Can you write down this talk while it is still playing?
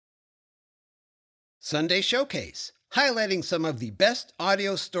Sunday Showcase, highlighting some of the best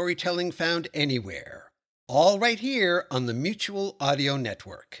audio storytelling found anywhere. All right here on the Mutual Audio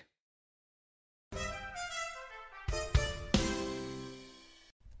Network.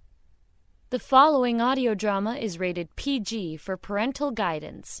 The following audio drama is rated PG for parental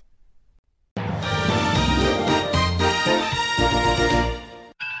guidance.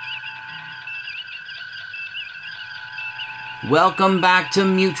 Welcome back to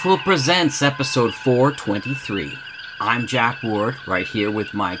Mutual Presents episode 423. I'm Jack Ward, right here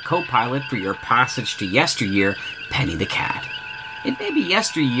with my co-pilot for your passage to yesteryear, Penny the Cat. It may be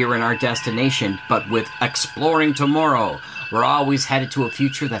yesteryear in our destination, but with Exploring Tomorrow, we're always headed to a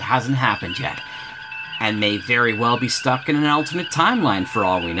future that hasn't happened yet, and may very well be stuck in an alternate timeline for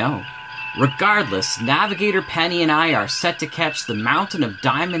all we know. Regardless, Navigator Penny and I are set to catch the Mountain of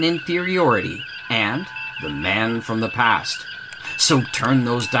Diamond Inferiority and the Man from the Past. So turn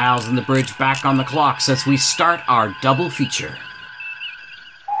those dials in the bridge back on the clocks as we start our double feature.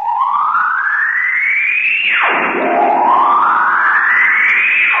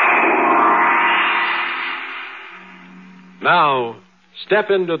 Now, step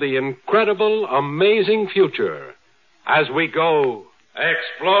into the incredible, amazing future as we go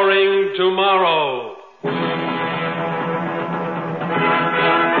Exploring Tomorrow.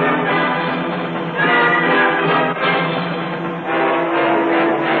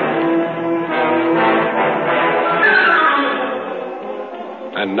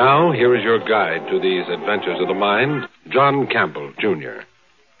 And now, here is your guide to these adventures of the mind, John Campbell, Jr.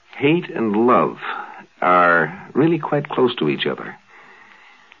 Hate and love are really quite close to each other.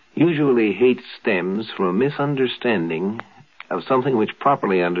 Usually hate stems from a misunderstanding of something which,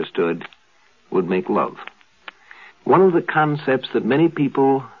 properly understood, would make love. One of the concepts that many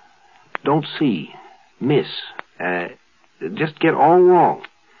people don't see, miss, just get all wrong,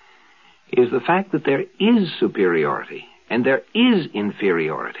 is the fact that there is superiority and there is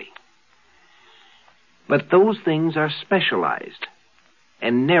inferiority. But those things are specialized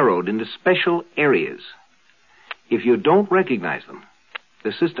and narrowed into special areas. If you don't recognize them,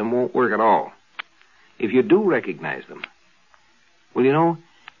 the system won't work at all. If you do recognize them, well, you know,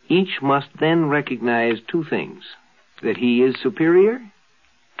 each must then recognize two things: that he is superior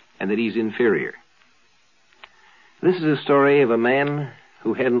and that he's inferior. This is a story of a man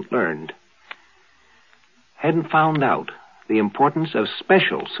who hadn't learned, hadn't found out the importance of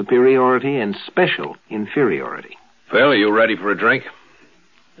special superiority and special inferiority. Phil, are you ready for a drink?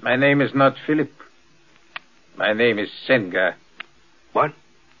 My name is not Philip. My name is Senga. What?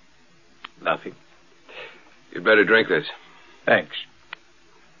 Nothing. You'd better drink this. Thanks.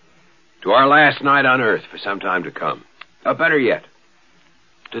 To our last night on Earth for some time to come. Or better yet,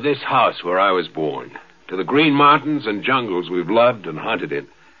 to this house where I was born. To the green mountains and jungles we've loved and hunted in.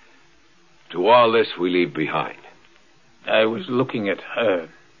 To all this we leave behind. I was looking at her.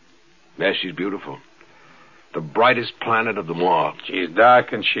 Yes, she's beautiful. The brightest planet of them all. She's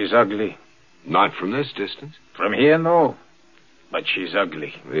dark and she's ugly. Not from this distance. From here, no. But she's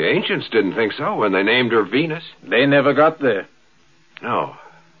ugly. The ancients didn't think so when they named her Venus. They never got there. No.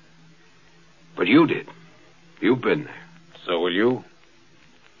 But you did. You've been there. So will you.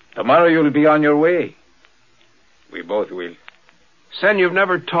 Tomorrow you'll be on your way. We both will. Sen, you've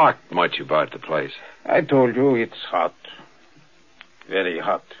never talked much about the place. I told you it's hot. Very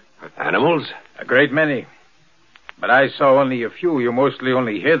hot. Animals? A great many. But I saw only a few. You mostly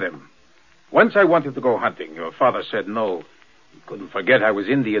only hear them. Once I wanted to go hunting. Your father said no. He couldn't forget I was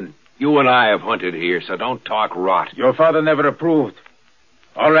Indian. You and I have hunted here, so don't talk rot. Your father never approved.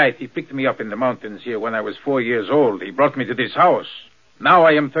 All right, he picked me up in the mountains here when I was 4 years old. He brought me to this house. Now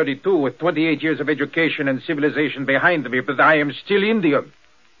I am 32 with 28 years of education and civilization behind me, but I am still Indian.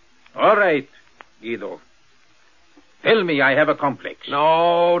 All right, Guido. Tell me I have a complex.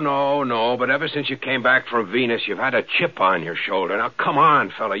 No. But ever since you came back from Venus, you've had a chip on your shoulder. Now, come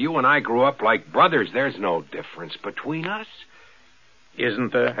on, fella. You and I grew up like brothers. There's no difference between us.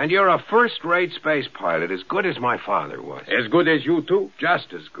 Isn't there? And you're a first-rate space pilot, as good as my father was. As good as you, too?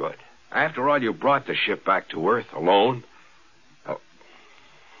 Just as good. After all, you brought the ship back to Earth alone. Oh,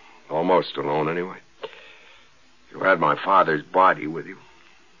 almost alone, anyway. You had my father's body with you.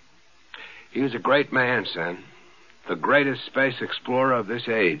 He was a great man, Sen. The greatest space explorer of this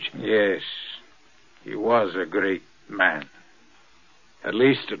age. Yes, he was a great man. At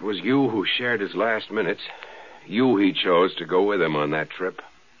least it was you who shared his last minutes. You he chose to go with him on that trip.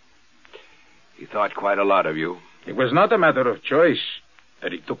 He thought quite a lot of you. It was not a matter of choice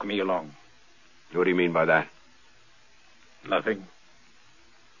that he took me along. What do you mean by that? Nothing.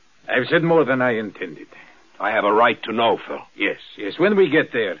 I've said more than I intended. I have a right to know, Phil. Yes, when we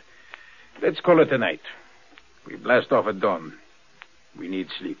get there. Let's call it a night. We blast off at dawn. We need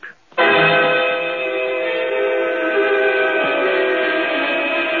sleep.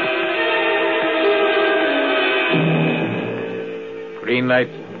 Green light.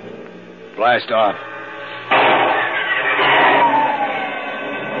 Blast off.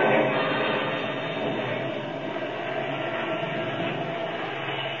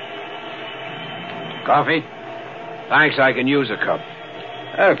 Coffee? Thanks, I can use a cup.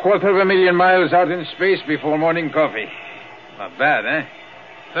 250,000 miles out in space before morning coffee. Not bad, eh?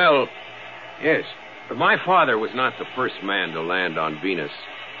 Phil, Yes. my father was not the first man to land on Venus.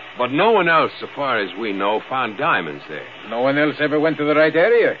 But no one else, so far as we know, found diamonds there. No one else ever went to the right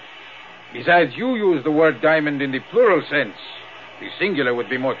area. Besides, you use the word diamond in the plural sense. The singular would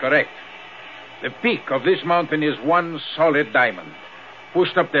be more correct. The peak of this mountain is one solid diamond,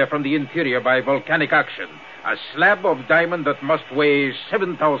 pushed up there from the interior by volcanic action. A slab of diamond that must weigh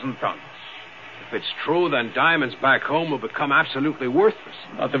 7,000 tons. If it's true, then diamonds back home will become absolutely worthless.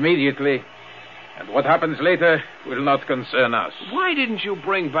 Not immediately. And what happens later will not concern us. Why didn't you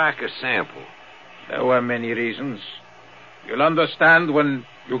bring back a sample? There were many reasons. You'll understand when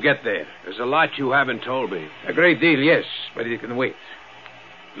you get there. There's a lot you haven't told me. A great deal, yes, but it can wait.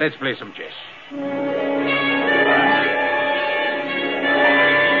 Let's play some chess.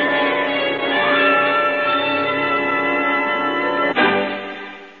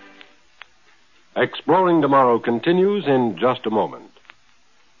 Exploring Tomorrow continues in just a moment.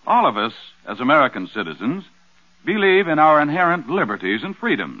 All of us, as American citizens, believe in our inherent liberties and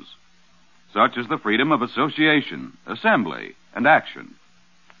freedoms, such as the freedom of association, assembly, and action.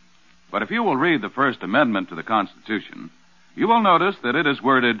 But if you will read the First Amendment to the Constitution, you will notice that it is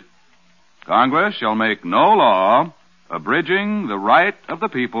worded, Congress shall make no law abridging the right of the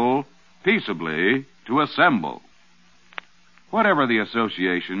people peaceably to assemble. Whatever the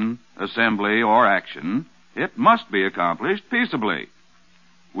association, assembly, or action, it must be accomplished peaceably.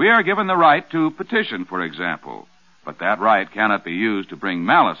 We are given the right to petition, for example, but that right cannot be used to bring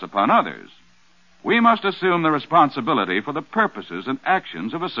malice upon others. We must assume the responsibility for the purposes and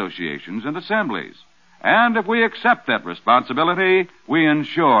actions of associations and assemblies. And if we accept that responsibility, we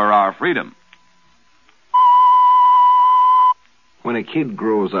ensure our freedom. When a kid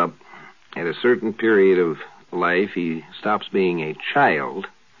grows up, at a certain period of life, he stops being a child,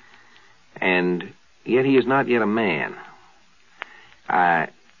 and yet he is not yet a man.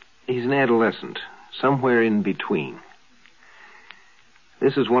 He's an adolescent, somewhere in between.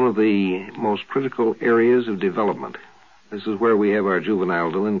 This is one of the most critical areas of development. This is where we have our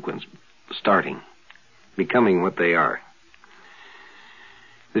juvenile delinquents starting, becoming what they are.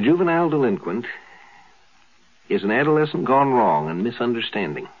 The juvenile delinquent is an adolescent gone wrong and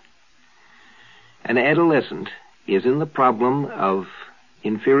misunderstanding. An adolescent is in the problem of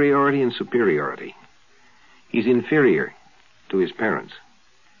inferiority and superiority. He's inferior to his parents.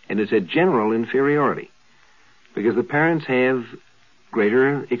 And it's a general inferiority because the parents have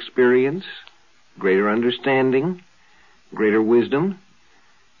greater experience, greater understanding, greater wisdom,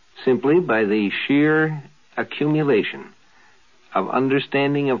 simply by the sheer accumulation of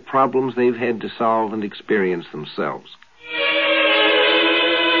understanding of problems they've had to solve and experience themselves.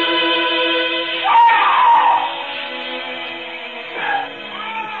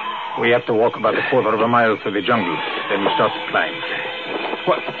 We have to walk about a quarter of a mile through the jungle. Then we start to climb.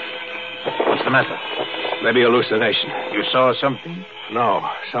 What's the matter? Maybe hallucination. You saw something? No,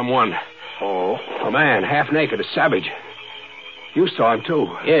 someone. Oh? A man, half naked, a savage. You saw him, too.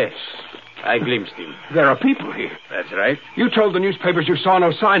 Yes, I glimpsed him. There are people here. That's right. You told the newspapers you saw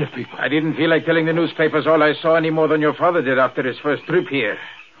no sign of people. I didn't feel like telling the newspapers all I saw any more than your father did after his first trip here.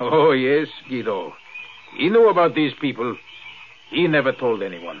 Oh, yes, Guido. He knew about these people. He never told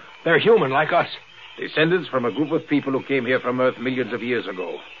anyone. They're human like us. Descendants from a group of people who came here from Earth millions of years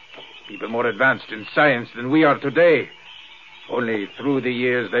ago. People more advanced in science than we are today. Only through the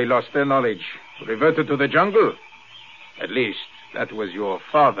years they lost their knowledge, reverted to the jungle. At least, that was your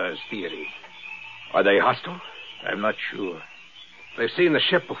father's theory. Are they hostile? I'm not sure. They've seen the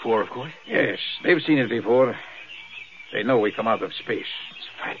ship before, of course. Yes, they've seen it before. They know we come out of space. It's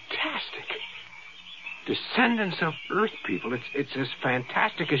fantastic. Descendants of Earth people. It's as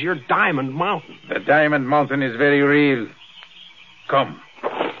fantastic as your Diamond Mountain. The Diamond Mountain is very real. Come.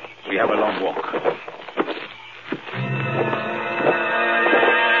 We have a long walk.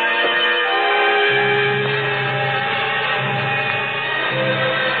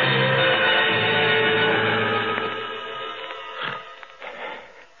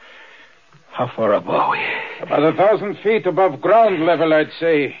 How far up are we? About 1,000 feet above ground level, I'd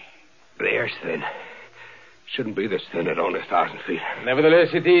say. The air's thin. Shouldn't be this thin at only 1,000 feet. Nevertheless,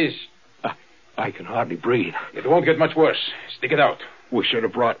 it is. I can hardly breathe. It won't get much worse. Stick it out. We should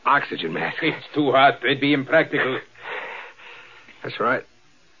have brought oxygen masks. It's too hot. It'd be impractical. That's right.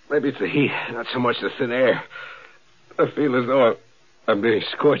 Maybe it's the heat, not so much the thin air. I feel as though I'm being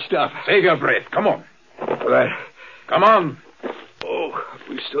scorched up. Save your breath. Come on. But Come on. Oh,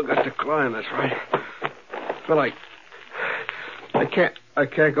 we still got to climb, that's right. I feel like I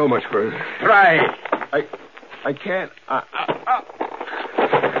can't go much further. Try. I can't. Oh.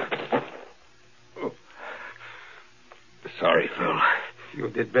 Sorry, Phil. You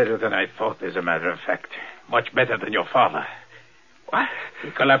did better than I thought, as a matter of fact. Much better than your father. What?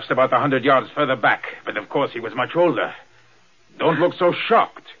 He collapsed about 100 yards further back, but of course he was much older. Don't look so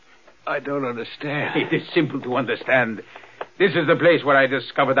shocked. I don't understand. It is simple to understand. This is the place where I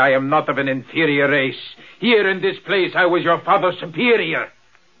discovered I am not of an inferior race. Here in this place I was your father's superior.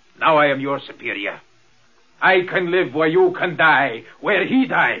 Now I am your superior. I can live where you can die, where he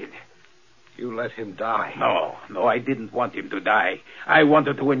died. You let him die? No, I didn't want him to die. I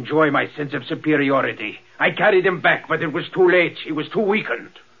wanted to enjoy my sense of superiority. I carried him back, but it was too late. He was too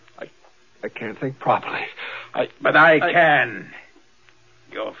weakened. I can't think properly. But I can.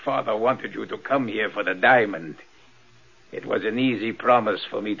 Your father wanted you to come here for the diamond. It was an easy promise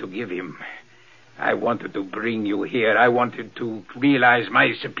for me to give him. I wanted to bring you here. I wanted to realize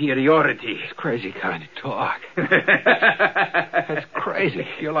my superiority. It's crazy kind of talk. That's crazy.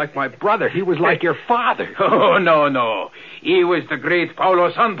 You're like my brother. He was like your father. Oh, no. He was the great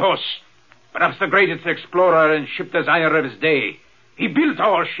Paulo Santos. Perhaps the greatest explorer and ship designer of his day. He built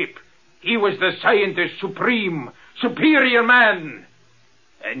our ship. He was the scientist supreme, superior man.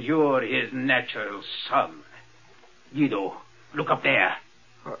 And you're his natural son. Guido, look up there.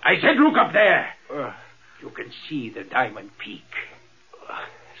 I said look up there. You can see the Diamond Peak.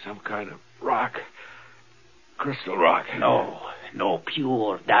 Some kind of rock. Crystal rock. No,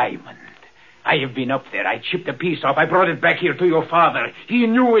 pure diamond. I have been up there. I chipped a piece off. I brought it back here to your father. He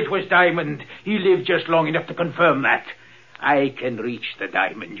knew it was diamond. He lived just long enough to confirm that. I can reach the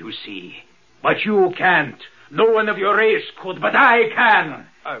diamond, you see. But you can't. No one of your race could, but I can.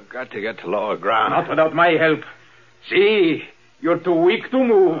 I've got to get to lower ground. Not without my help. See, you're too weak to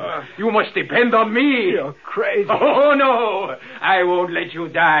move. You must depend on me. You're crazy. Oh, no. I won't let you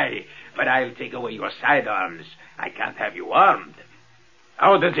die. But I'll take away your sidearms. I can't have you armed.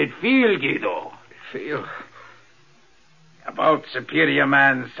 How does it feel, Guido? Feel? About superior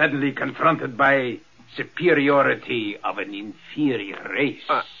man suddenly confronted by superiority of an inferior race.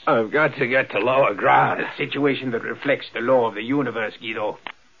 I've got to get to lower ground. A situation that reflects the law of the universe, Guido.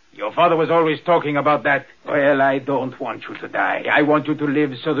 Your father was always talking about that. Well, I don't want you to die. I want you to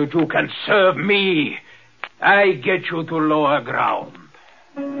live so that you can serve me. I get you to lower ground.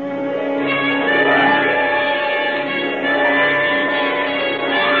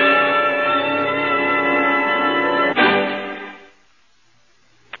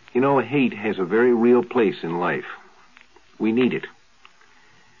 You know, hate has a very real place in life. We need it.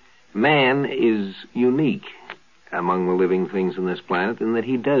 Man is unique among the living things on this planet in that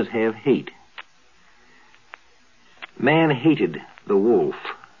he does have hate. Man hated the wolf.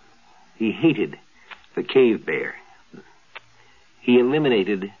 He hated the cave bear. He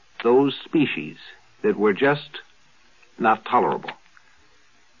eliminated those species that were just not tolerable.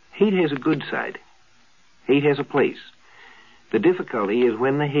 Hate has a good side. Hate has a place. The difficulty is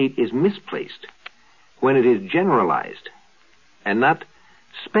when the hate is misplaced, when it is generalized and not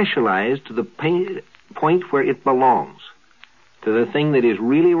specialized to the point where it belongs, to the thing that is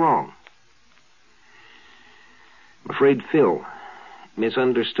really wrong. I'm afraid Phil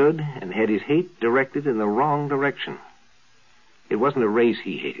misunderstood and had his hate directed in the wrong direction. It wasn't a race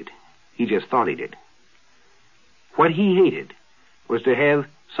he hated. He just thought he did. What he hated was to have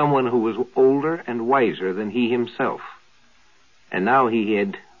someone who was older and wiser than he himself. And now he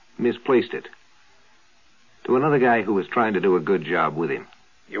had misplaced it to another guy who was trying to do a good job with him.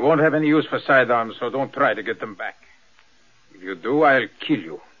 You won't have any use for sidearms, so don't try to get them back. If you do, I'll kill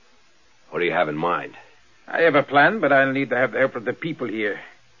you. What do you have in mind? I have a plan, but I'll need to have the help of the people here.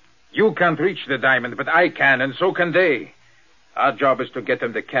 You can't reach the diamond, but I can, and so can they. Our job is to get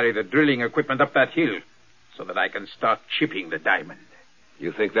them to carry the drilling equipment up that hill so that I can start chipping the diamond.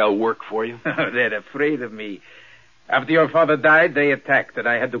 You think they'll work for you? They're afraid of me. After your father died, they attacked, and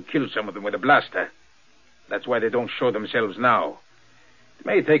I had to kill some of them with a blaster. That's why they don't show themselves now. It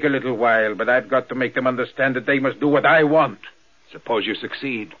may take a little while, but I've got to make them understand that they must do what I want. Suppose you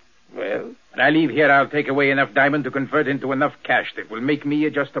succeed. Well, when I leave here, I'll take away enough diamond to convert into enough cash that will make me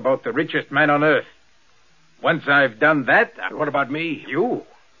just about the richest man on earth. Once I've done that... What about me? You?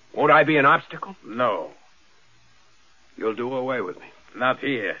 Won't I be an obstacle? No. You'll do away with me. Not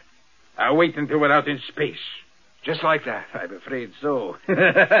here. I'll wait until we're out in space. Just like that. I'm afraid so.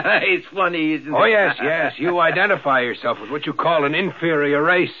 It's funny, isn't it? Oh, yes. You identify yourself with what you call an inferior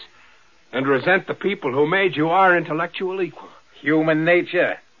race and resent the people who made you our intellectual equal. Human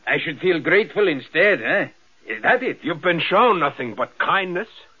nature. I should feel grateful instead, eh? Is that it? You've been shown nothing but kindness.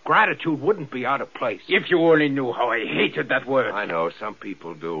 Gratitude wouldn't be out of place. If you only knew how I hated that word. I know. Some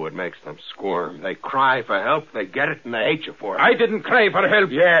people do. It makes them squirm. They cry for help, they get it, and they hate you for it. I didn't cry for help.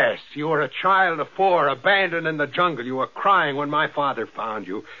 Yes, you were a child of 4, abandoned in the jungle. You were crying when my father found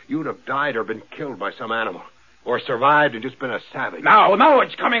you. You'd have died or been killed by some animal. Or survived and just been a savage. Now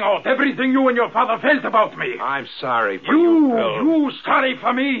it's coming out. Everything you and your father felt about me. I'm sorry for you, Phil. You sorry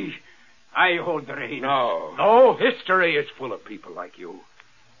for me. I hold the reins. No, history is full of people like you.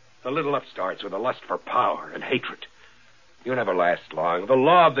 The little upstarts with a lust for power and hatred. You never last long. The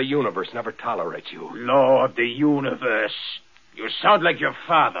law of the universe never tolerates you. Law of the universe. You sound like your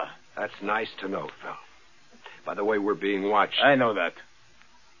father. That's nice to know, Phil. By the way, we're being watched. I know that.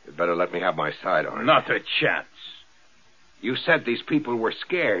 You'd better let me have my side on it. Not a chance. You said these people were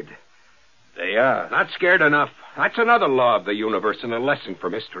scared. They are. Not scared enough. That's another law of the universe and a lesson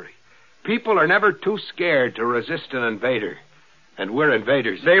from history. People are never too scared to resist an invader. And we're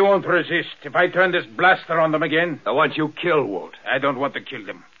invaders. They won't resist if I turn this blaster on them again. The ones you kill won't. I don't want to kill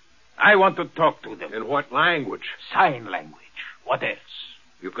them. I want to talk to them. In what language? Sign language. What else?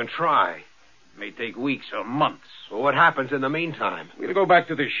 You can try. It may take weeks or months. Well, what happens in the meantime? We'll go back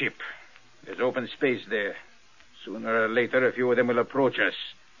to the ship. There's open space there. Sooner or later, a few of them will approach us.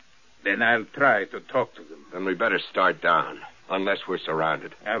 Then I'll try to talk to them. Then we better start down, unless we're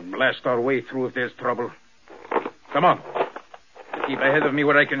surrounded. I'll blast our way through if there's trouble. Come on. Keep ahead of me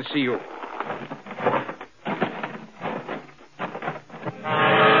where I can see you.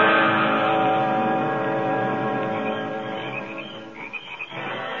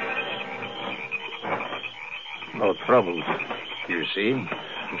 No trouble. You see?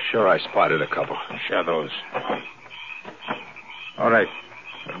 I'm sure I spotted a couple. Shadows. All right.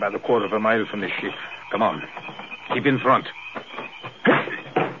 We're about a quarter of a mile from the ship. Come on. Keep in front.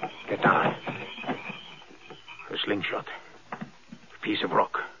 Get down. A slingshot. Piece of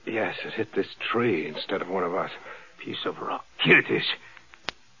rock. Yes, it hit this tree instead of one of us. Piece of rock. Here it is.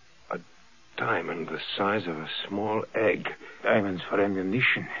 A diamond the size of a small egg. Diamonds for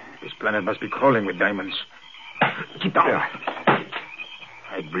ammunition. This planet must be crawling with diamonds. Keep down. Yeah.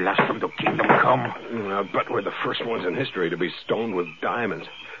 I blast them to kingdom come. I'll bet we're the first ones in history to be stoned with diamonds.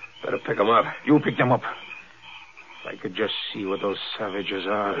 Better pick them up. You pick them up. If I could just see what those savages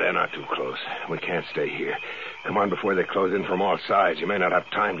are. They're not too close. We can't stay here. Come on before they close in from all sides. You may not have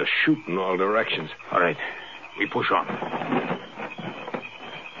time to shoot in all directions. All right. We push on.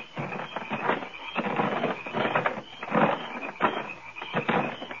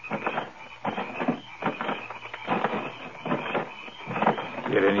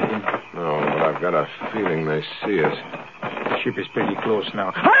 Hear anything? No, but I've got a feeling they see us. The ship is pretty close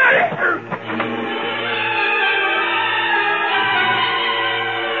now.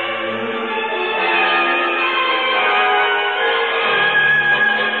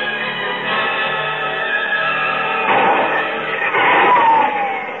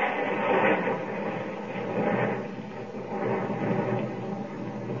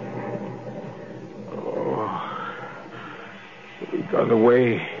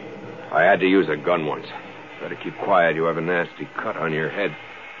 Away. I had to use a gun once. Better keep quiet. You have a nasty cut on your head.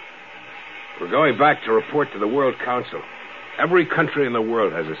 We're going back to report to the World Council. Every country in the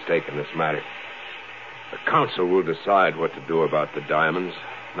world has a stake in this matter. The Council will decide what to do about the diamonds,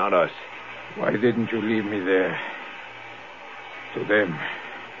 not us. Why didn't you leave me there? To them.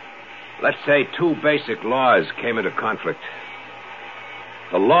 Let's say 2 basic laws came into conflict.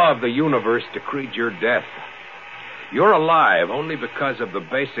 The law of the universe decreed your death. You're alive only because of the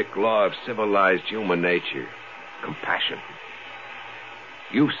basic law of civilized human nature, compassion.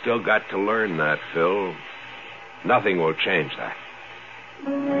 You've still got to learn that, Phil. Nothing will change that.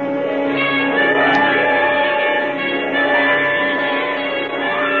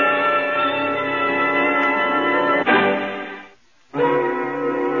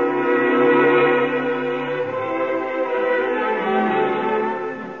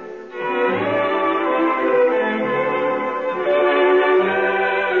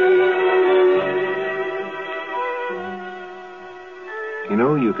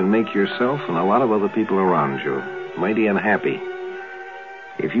 You can make yourself and a lot of other people around you mighty unhappy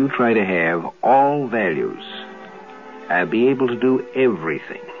if you try to have all values and be able to do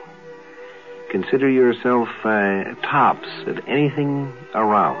everything. Consider yourself tops at anything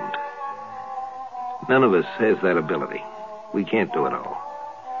around. None of us has that ability. We can't do it all.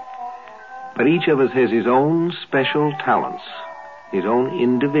 But each of us has his own special talents, his own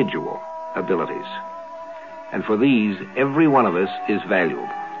individual abilities. And for these, every one of us is valued.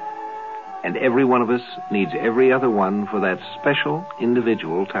 And every one of us needs every other one for that special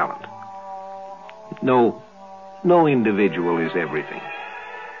individual talent. No individual is everything.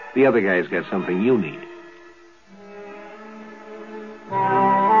 The other guy's got something you need.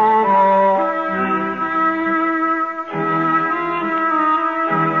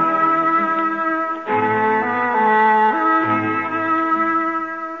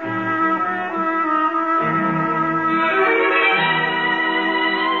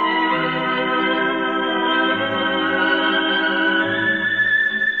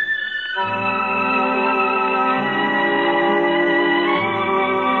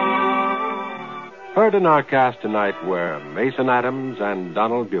 Heard in our cast tonight were Mason Adams and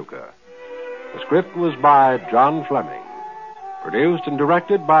Donald Bucher. The script was by John Fleming. Produced and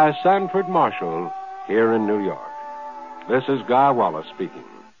directed by Sanford Marshall here in New York. This is Guy Wallace speaking.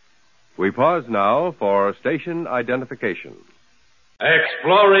 We pause now for station identification.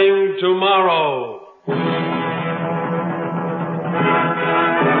 Exploring Tomorrow.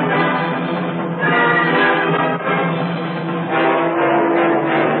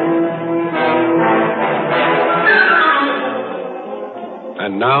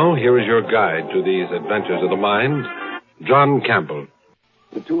 And now, here is your guide to these adventures of the mind, John Campbell.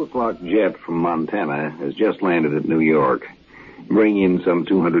 The 2 o'clock jet from Montana has just landed at New York, bringing in some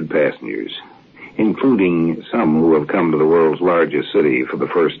 200 passengers, including some who have come to the world's largest city for the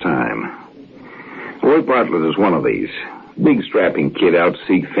first time. Roy Bartlett is one of these. Big strapping kid out to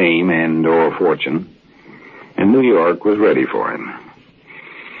seek fame and/or fortune. And New York was ready for him.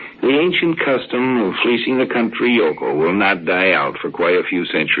 The ancient custom of fleecing the country yokel will not die out for quite a few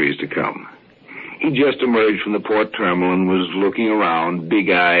centuries to come. He just emerged from the port terminal and was looking around,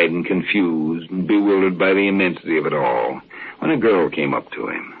 big-eyed and confused and bewildered by the immensity of it all, when a girl came up to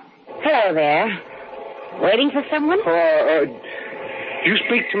him. Hello there. Waiting for someone? You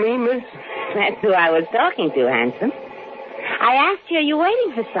speak to me, miss? That's who I was talking to, handsome. I asked you, are you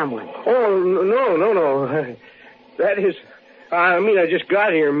waiting for someone? Oh, no. That is... I just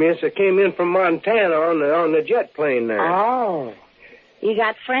got here, miss. I came in from Montana on the jet plane there. Oh. You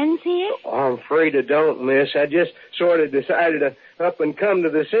got friends here? Oh, I'm afraid I don't, miss. I just sort of decided to up and come to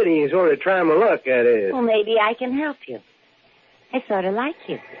the city and sort of try my luck at it. Well, maybe I can help you. I sort of like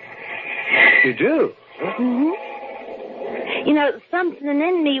you. You do? Mm-hmm. You know, something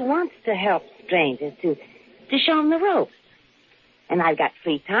in me wants to help strangers, to show them the ropes. And I've got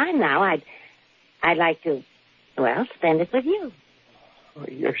free time now. I'd like to... Well, spend it with you. Oh,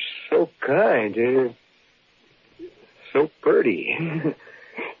 you're so kind. You're so pretty.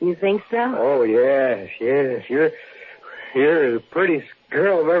 You think so? Oh, yes. You're the prettiest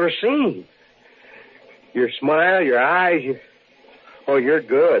girl I've ever seen. Your smile, your eyes, you're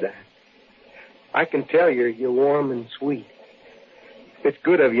good. I can tell you're warm and sweet. It's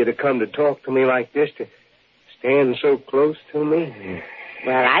good of you to come to talk to me like this, to stand so close to me.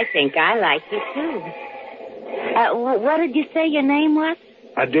 Well, I think I like you, too. What did you say your name was?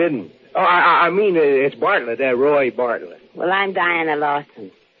 I didn't. Oh, I mean, it's Bartlett, Roy Bartlett. Well, I'm Diana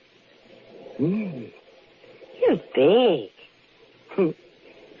Lawson. You're big.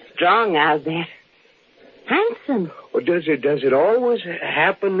 Strong out there. Handsome. Well, does it always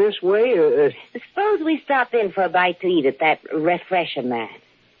happen this way? Suppose we stop in for a bite to eat at that refresher mat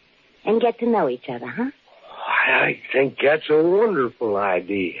and get to know each other, huh? I think that's a wonderful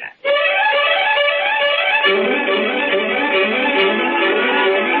idea.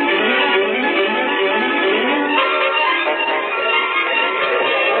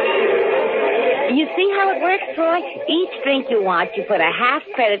 You see how it works, Troy? Each drink you want, you put a half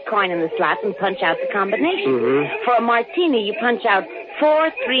credit coin in the slot and punch out the combination. Mm-hmm. For a martini, you punch out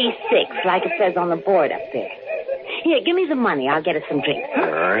 436, like it says on the board up there. Here, give me the money. I'll get us some drinks. Huh?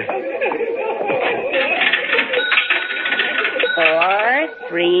 All right. 4,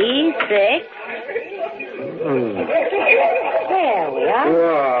 3, 6. There we are.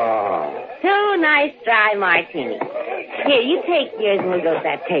 Wow. 2 nice dry martinis. Here, you take yours and we'll go to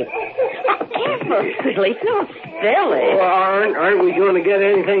that table. Oh, careful, silly. Don't spill it. Well, aren't we going to get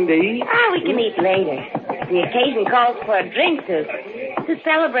anything to eat? We can eat later. The occasion calls for a drink to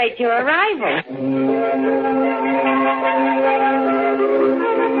celebrate your arrival.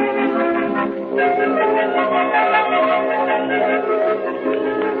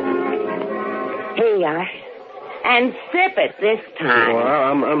 Here you are. And sip it this time.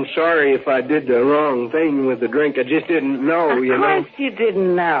 Well, I'm sorry if I did the wrong thing with the drink. I just didn't know, you know. Of course you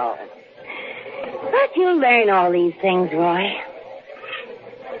didn't know. But you'll learn all these things, Roy.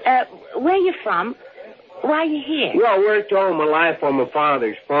 Where you from? Why are you here? Well, I worked all my life on my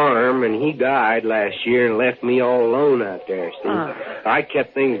father's farm, and he died last year and left me all alone out there, see? I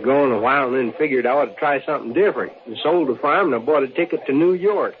kept things going a while and then figured I ought to try something different. And sold the farm, and I bought a ticket to New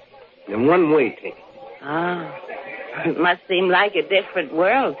York. A one-way ticket. It must seem like a different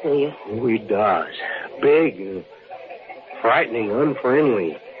world to you. Oh, it does. Big and frightening,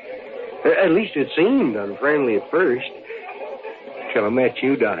 unfriendly. At least it seemed unfriendly at first. Till I met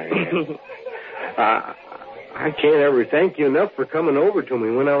you, Diane. I can't ever thank you enough for coming over to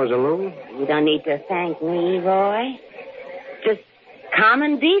me when I was alone. You don't need to thank me, Roy. Just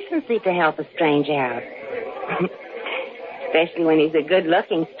common decency to help a stranger out. Especially when he's a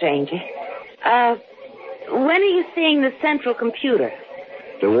good-looking stranger. When are you seeing the central computer?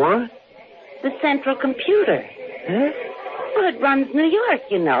 The what? The central computer. Huh? Well, it runs New York,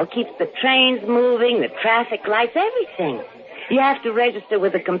 you know. Keeps the trains moving, the traffic lights, everything. You have to register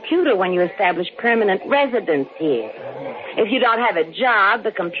with the computer when you establish permanent residence here. If you don't have a job,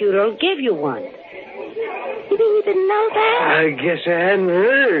 the computer will give you one. You didn't know that? I guess I hadn't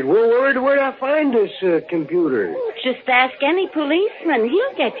heard. Well, where'd I find this computer? Just ask any policeman.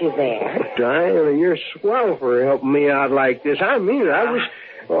 He'll get you there. Diana, you're swell for helping me out like this. I mean, I was...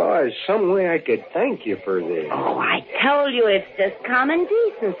 Oh, there's some way I could thank you for this. Oh, I told you it's just common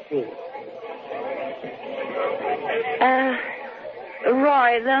decency.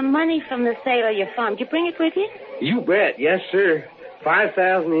 Roy, the money from the sale of your farm, did you bring it with you? You bet. Yes, sir.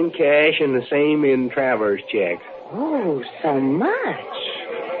 $5,000 in cash and the same in traveler's checks. Oh, so much.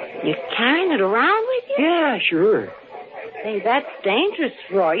 You're carrying it around with you? Yeah, sure. Say, that's dangerous,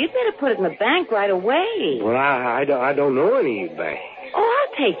 Roy. You'd better put it in the bank right away. Well, I don't know any banks. Oh,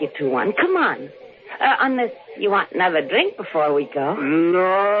 I'll take you to one. Come on. Unless you want another drink before we go. No,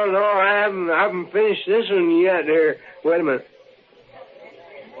 I haven't finished this one yet. There. Wait a minute.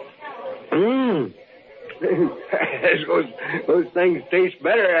 Those things taste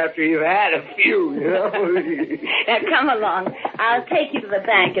better after you've had a few, you know. Now, come along. I'll take you to the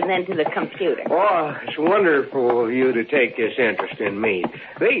bank and then to the computer. Oh, it's wonderful of you to take this interest in me.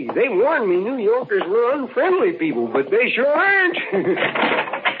 They warned me New Yorkers were unfriendly people, but they sure aren't.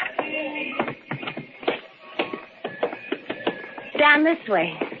 Down this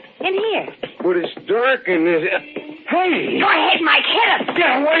way. In here. But it's dark and there's... Hey! Go ahead, Mike. Hit him! Get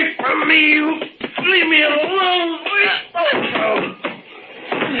away from me, you... Leave me alone.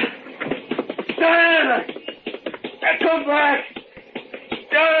 Diana! Come back!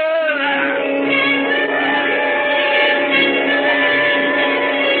 Diana!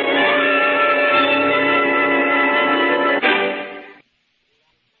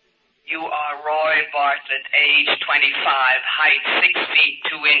 You are Roy Bartlett, age 25, height 6 feet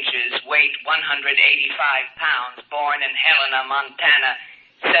 2 inches, weight 185 pounds, born in Helena, Montana,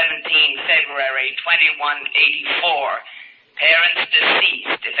 17 February 2184. Parents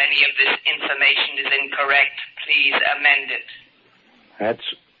deceased. If any of this information is incorrect, please amend it. That's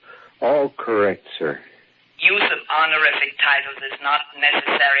all correct, sir. Use of honorific titles is not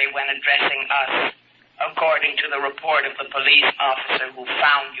necessary when addressing us. According to the report of the police officer who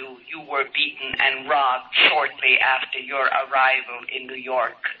found you, you were beaten and robbed shortly after your arrival in New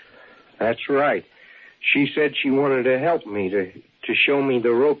York. That's right. She said she wanted to help me to show me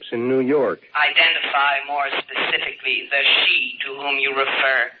the ropes in New York. Identify more specifically the she to whom you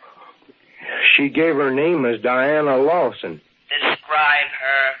refer. She gave her name as Diana Lawson. Describe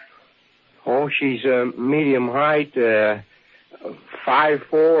her. Oh, she's medium height, 5'4"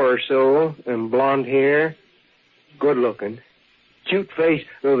 or so, and blonde hair. Good looking. Cute face,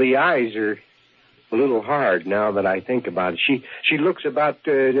 though the eyes are a little hard now that I think about it. She looks about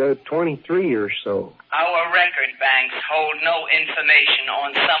 23 or so. Our record banks hold no information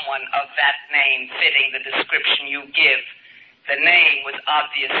on someone of that name fitting the description you give. The name was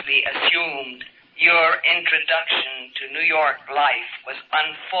obviously assumed. Your introduction to New York life was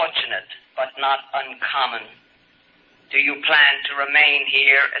unfortunate, but not uncommon. Do you plan to remain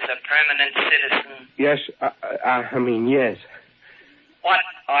here as a permanent citizen? Yes, I mean, yes. What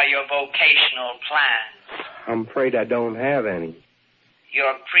are your vocational plans? I'm afraid I don't have any.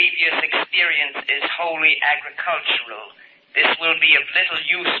 Your previous experience is wholly agricultural. This will be of little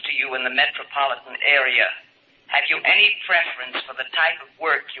use to you in the metropolitan area. Have you any preference for the type of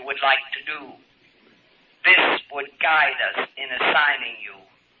work you would like to do? This would guide us in assigning you.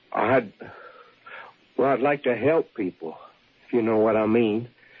 I'd like to help people, if you know what I mean.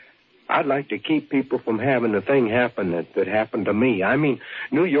 I'd like to keep people from having the thing happen that happened to me. I mean,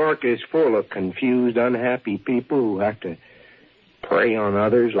 New York is full of confused, unhappy people who have to prey on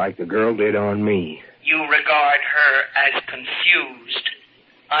others like the girl did on me. You regard her as confused.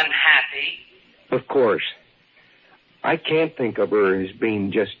 unhappy? Of course. I can't think of her as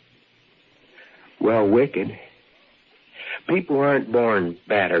being just, well, wicked. People aren't born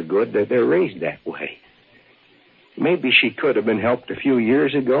bad or good. They're raised that way. Maybe she could have been helped a few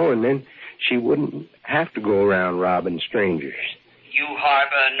years ago, and then she wouldn't have to go around robbing strangers. You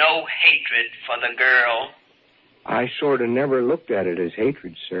harbor no hatred for the girl. I sort of never looked at it as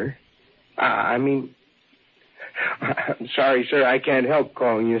hatred, sir. I'm sorry, sir. I can't help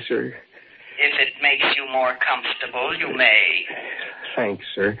calling you, sir. If it makes you more comfortable, you may. Thanks,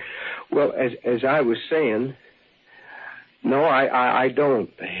 sir. Well, as I was saying, no, I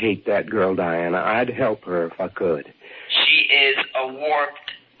don't hate that girl, Diana. I'd help her if I could. She is a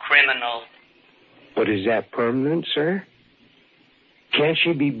warped criminal. But is that permanent, sir? Can't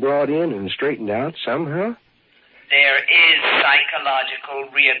she be brought in and straightened out somehow? There is psychological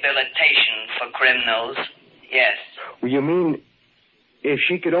rehabilitation for criminals, yes. Well, you mean if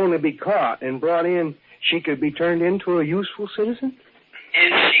she could only be caught and brought in, she could be turned into a useful citizen?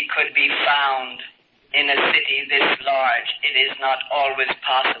 If she could be found in a city this large, it is not always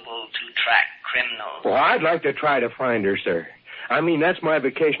possible to track criminals. Well, I'd like to try to find her, sir. I mean, that's my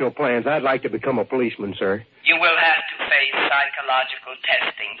vocational plans. I'd like to become a policeman, sir. You will have to face psychological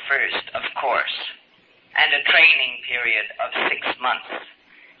testing first, of course, and a training period of 6 months.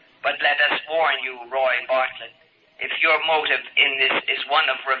 But let us warn you, Roy Bartlett, if your motive in this is one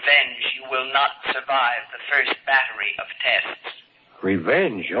of revenge, you will not survive the first battery of tests.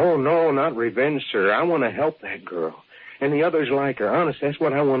 Revenge? Oh, no, not revenge, sir. I want to help that girl. And the others like her. Honest, that's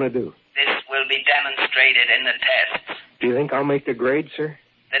what I want to do. This will be demonstrated in the tests. Do you think I'll make the grade, sir?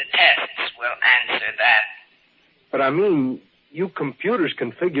 The tests will answer that. But I mean, you computers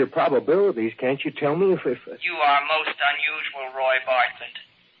can figure probabilities. Can't you tell me if... You are most unusual, Roy Bartlett.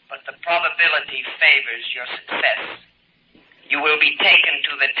 But the probability favors your success. You will be taken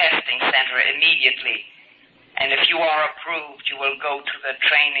to the testing center immediately. And if you are approved, you will go to the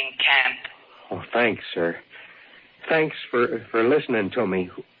training camp. Oh, thanks, sir. Thanks for listening to me.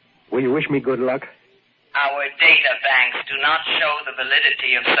 Will you wish me good luck? Our data banks do not show the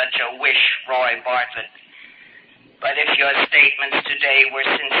validity of such a wish, Roy Bartlett. But if your statements today were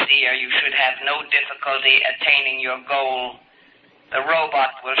sincere, you should have no difficulty attaining your goal. The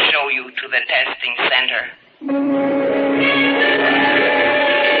robot will show you to the testing center.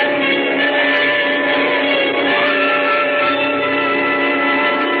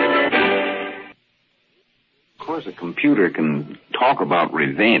 Of course, a computer can talk about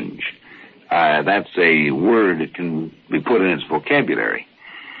revenge. That's a word that can be put in its vocabulary.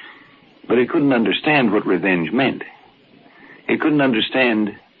 But it couldn't understand what revenge meant. It couldn't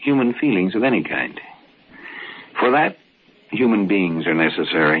understand human feelings of any kind. For that, human beings are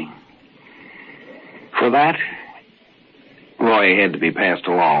necessary. For that, Roy had to be passed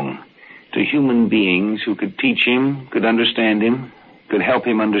along to human beings who could teach him, could understand him, could help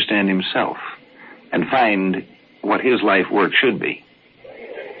him understand himself, and find what his life work should be.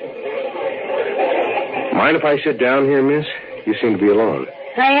 Mind if I sit down here, miss? You seem to be alone.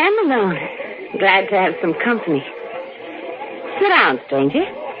 I am alone. Glad to have some company. Sit down, stranger.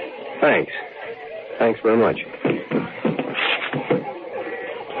 Thanks. Thanks very much.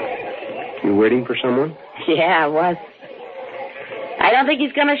 You waiting for someone? Yeah, I was. I don't think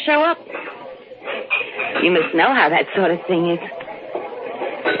he's going to show up. You must know how that sort of thing is.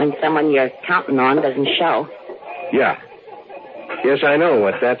 When someone you're counting on doesn't show. Yeah. Yes, I know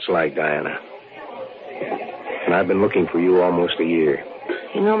what that's like, Diana. And I've been looking for you almost a year.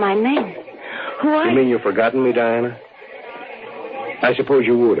 You know my name. Who are you? You mean you've forgotten me, Diana? I suppose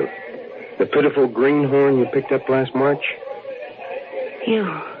you would have. The pitiful greenhorn you picked up last March? You.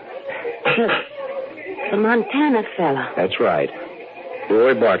 The Montana fella. That's right.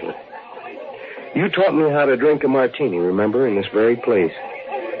 Roy Bartlett. You taught me how to drink a martini, remember, in this very place.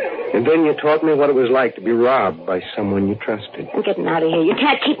 And then you taught me what it was like to be robbed by someone you trusted. I'm getting out of here. You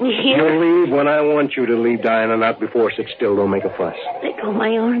can't keep me here. You'll leave when I want you to leave, Diana, not before. Sit still. Don't make a fuss. Let go of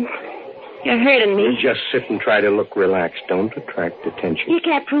my arm. You're hurting me. You just sit and try to look relaxed. Don't attract attention. You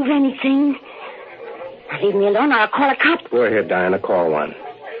can't prove anything. Now leave me alone or I'll call a cop. Go ahead, Diana. Call one.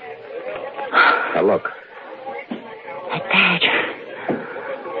 Now, look. That badge.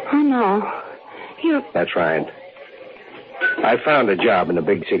 Oh, no. You... That's right. I found a job in a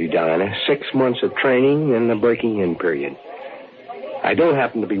big city, Diana. 6 months of training and the breaking-in period. I don't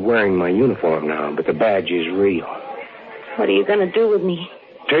happen to be wearing my uniform now, but the badge is real. What are you going to do with me?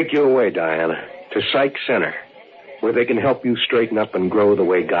 Take you away, Diana, to Psych Center, where they can help you straighten up and grow the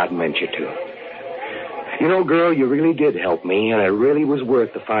way God meant you to. You know, girl, you really did help me, and it really was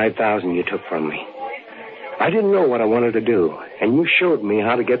worth the $5,000 you took from me. I didn't know what I wanted to do, and you showed me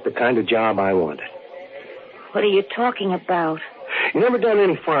how to get the kind of job I wanted. What are you talking about? You never done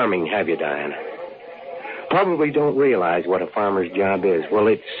any farming, have you, Diane? Probably don't realize what a farmer's job is. Well,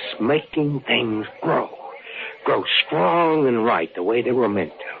 it's making things grow strong and right the way they were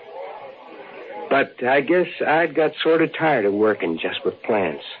meant to. But I guess I'd got sort of tired of working just with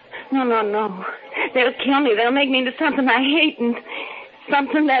plants. No. They'll kill me. They'll make me into something I hate, and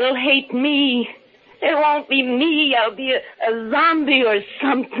something that'll hate me. It won't be me. I'll be a zombie or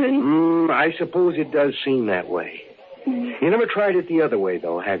something. I suppose it does seem that way. You never tried it the other way,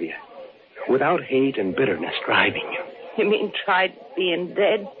 though, have you? Without hate and bitterness driving you. You mean tried being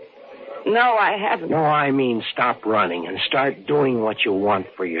dead? No, I haven't. No, I mean stop running and start doing what you want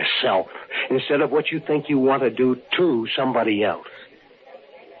for yourself instead of what you think you want to do to somebody else.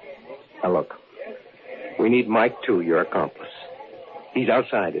 Now, look. We need Mike, too, your accomplice. He's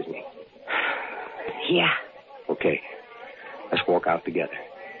outside, isn't he? Yeah. Okay. Let's walk out together.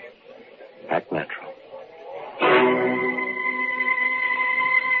 Act natural.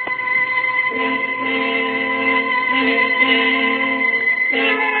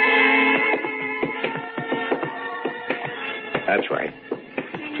 That's right.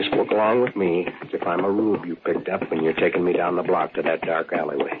 Just walk along with me as if I'm a rube you picked up when you're taking me down the block to that dark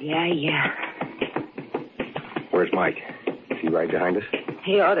alleyway. Yeah. Where's Mike? Is he right behind us?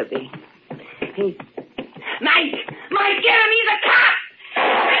 He ought to be. Mike! Get him! He's a cop!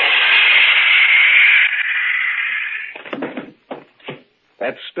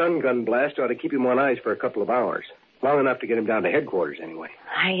 That stun gun blast ought to keep him on ice for a couple of hours. Long enough to get him down to headquarters, anyway.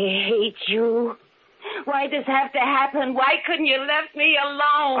 I hate you. Why does this have to happen? Why couldn't you left me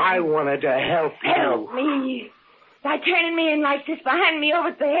alone? I wanted to help you. Help me? By turning me in like this behind me over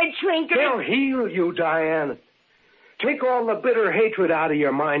at the head shrinker? They'll heal you, Diane. Take all the bitter hatred out of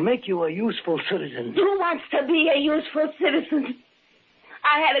your mind. Make you a useful citizen. Who wants to be a useful citizen?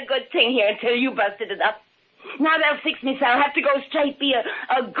 I had a good thing here until you busted it up. Now they'll fix me so I'll have to go straight be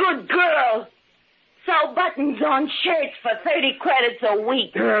a good girl. Sew buttons on shirts for 30 credits a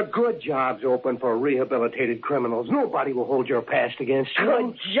week. There are good jobs open for rehabilitated criminals. Nobody will hold your past against you.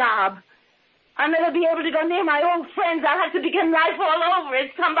 Good job. I'll never be able to go near my old friends. I'll have to begin life all over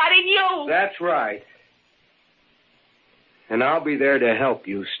as somebody new. That's right. And I'll be there to help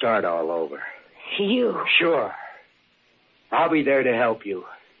you start all over. You? Sure. I'll be there to help you.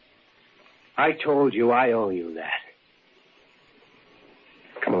 I told you I owe you that.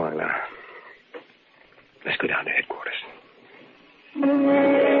 Come along now. Let's go down to headquarters.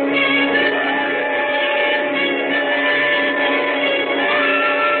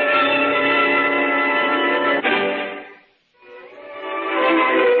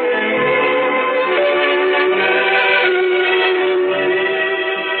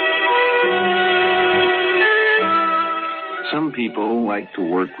 Some people like to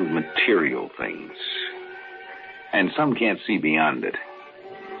work with material things, and some can't see beyond it.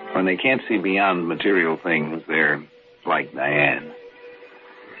 When they can't see beyond material things, they're like Diane.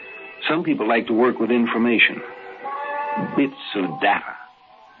 Some people like to work with information, bits of data.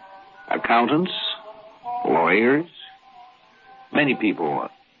 Accountants, lawyers, many people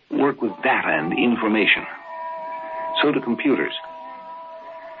work with data and information. So do computers.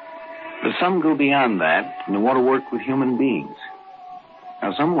 But some go beyond that and want to work with human beings.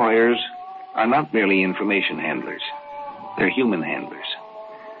 Now, some lawyers are not merely information handlers. They're human handlers.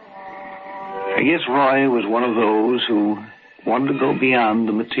 I guess Roy was one of those who wanted to go beyond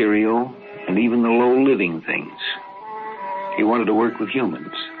the material and even the low-living things. He wanted to work with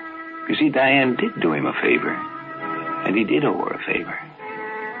humans. You see, Diane did do him a favor, and he did owe her a favor.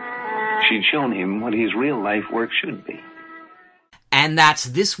 She'd shown him what his real-life work should be. And that's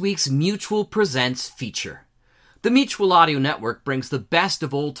this week's Mutual Presents feature. The Mutual Audio Network brings the best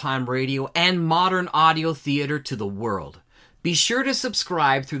of old-time radio and modern audio theater to the world. Be sure to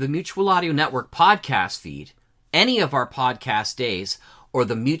subscribe through the Mutual Audio Network podcast feed, any of our podcast days, or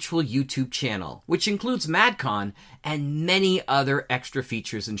the Mutual YouTube channel, which includes MadCon and many other extra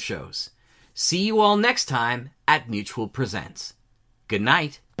features and shows. See you all next time at Mutual Presents. Good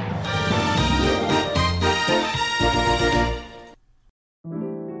night.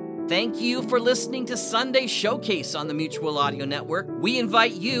 Thank you for listening to Sunday Showcase on the Mutual Audio Network. We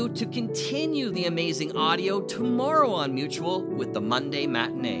invite you to continue the amazing audio tomorrow on Mutual with the Monday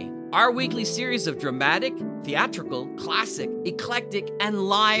Matinee, our weekly series of dramatic, theatrical, classic, eclectic, and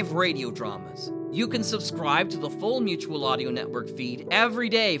live radio dramas. You can subscribe to the full Mutual Audio Network feed every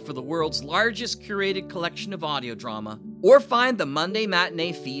day for the world's largest curated collection of audio drama, or find the Monday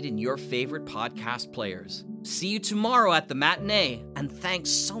Matinee feed in your favorite podcast players. See you tomorrow at the Matinee, and thanks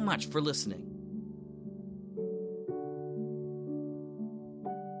so much for listening.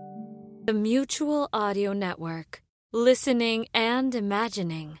 The Mutual Audio Network. Listening and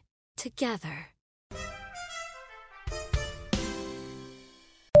imagining together.